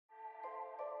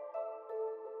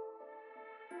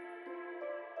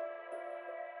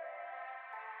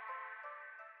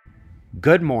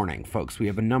Good morning, folks. We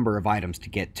have a number of items to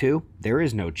get to. There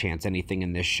is no chance anything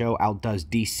in this show outdoes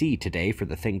DC today for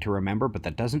the thing to remember, but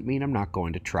that doesn't mean I'm not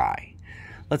going to try.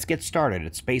 Let's get started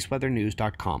at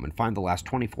spaceweathernews.com and find the last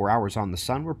 24 hours on the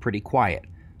sun were pretty quiet.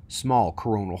 Small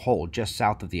coronal hole just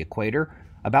south of the equator,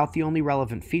 about the only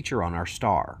relevant feature on our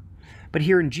star. But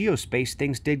here in geospace,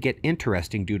 things did get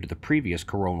interesting due to the previous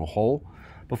coronal hole.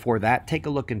 Before that, take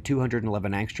a look in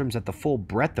 211 angstroms at the full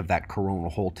breadth of that coronal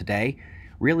hole today.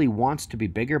 Really wants to be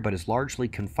bigger, but is largely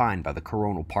confined by the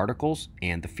coronal particles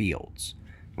and the fields.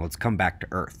 Now let's come back to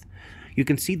Earth. You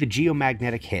can see the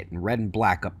geomagnetic hit in red and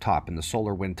black up top in the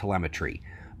solar wind telemetry.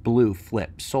 Blue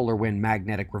flipped solar wind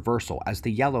magnetic reversal as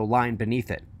the yellow line beneath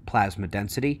it, plasma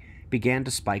density, began to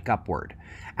spike upward.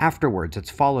 Afterwards, it's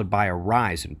followed by a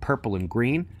rise in purple and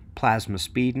green, plasma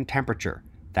speed and temperature.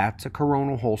 That's a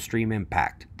coronal hole stream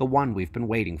impact, the one we've been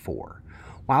waiting for.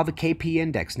 While the KP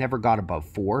index never got above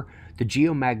 4, the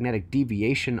geomagnetic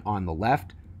deviation on the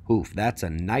left, that's a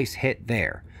nice hit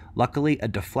there. Luckily, a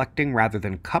deflecting rather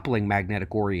than coupling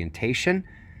magnetic orientation.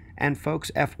 And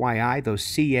folks, FYI, those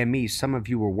CMEs some of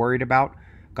you were worried about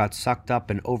got sucked up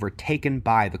and overtaken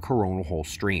by the coronal hole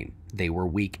stream. They were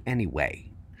weak anyway.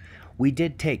 We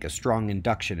did take a strong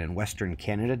induction in Western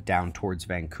Canada down towards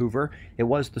Vancouver. It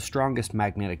was the strongest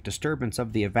magnetic disturbance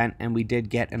of the event, and we did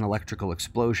get an electrical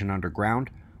explosion underground,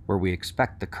 where we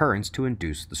expect the currents to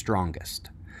induce the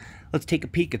strongest. Let's take a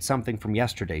peek at something from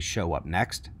yesterday's show up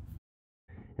next.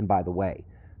 And by the way,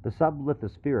 the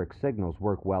sublithospheric signals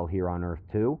work well here on Earth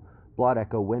too. Blood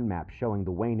echo wind map showing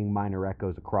the waning minor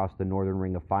echoes across the northern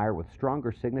ring of fire with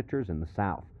stronger signatures in the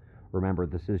south. Remember,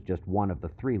 this is just one of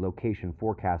the 3 location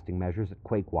forecasting measures at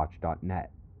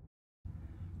quakewatch.net.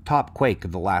 Top quake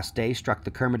of the last day struck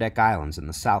the Kermadec Islands in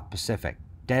the South Pacific,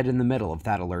 dead in the middle of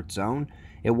that alert zone.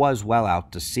 It was well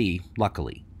out to sea,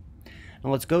 luckily. Now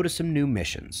let's go to some new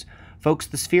missions. Folks,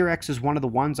 the Sphere X is one of the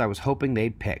ones I was hoping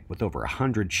they'd pick. With over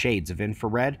 100 shades of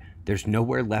infrared, there's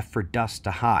nowhere left for dust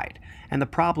to hide, and the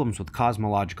problems with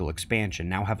cosmological expansion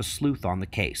now have a sleuth on the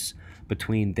case.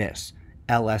 Between this,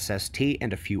 LSST,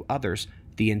 and a few others,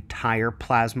 the entire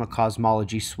plasma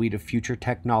cosmology suite of future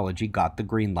technology got the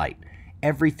green light.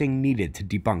 Everything needed to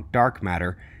debunk dark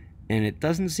matter, and it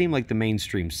doesn't seem like the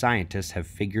mainstream scientists have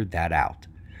figured that out.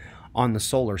 On the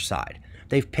solar side,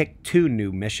 they've picked 2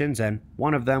 new missions, and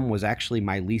one of them was actually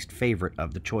my least favorite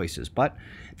of the choices, but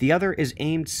the other is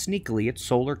aimed sneakily at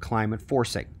solar climate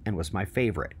forcing, and was my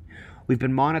favorite. We've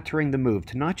been monitoring the move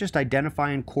to not just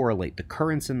identify and correlate the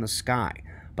currents in the sky,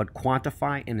 but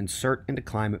quantify and insert into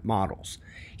climate models.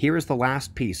 Here is the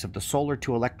last piece of the solar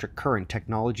to electric current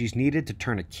technologies needed to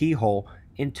turn a keyhole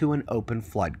into an open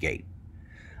floodgate.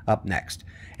 Up next,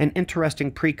 an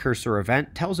interesting precursor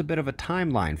event tells a bit of a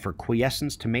timeline for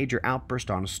quiescence to major outburst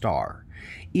on a star.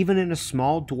 Even in a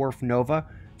small dwarf nova,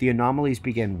 the anomalies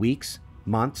begin weeks,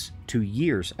 months, to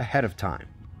years ahead of time.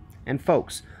 And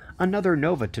folks, another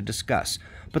nova to discuss,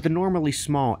 but the normally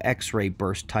small X-ray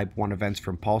burst type 1 events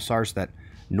from pulsars that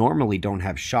normally don't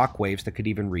have shock waves that could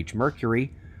even reach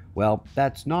Mercury, well,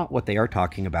 that's not what they are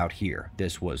talking about here.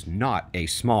 This was not a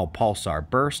small pulsar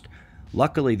burst.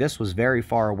 Luckily, this was very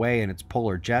far away in its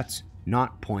polar jets,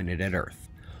 not pointed at Earth.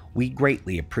 We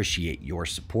greatly appreciate your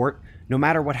support, no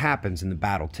matter what happens in the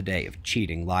battle today of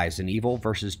cheating, lies, and evil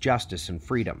versus justice and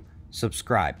freedom.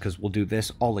 Subscribe, because we'll do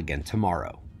this all again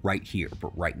tomorrow, right here,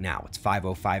 but right now it's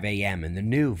 5:05 a.m. in the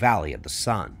new Valley of the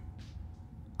Sun.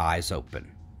 Eyes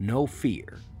open, no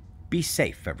fear. Be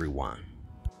safe, everyone.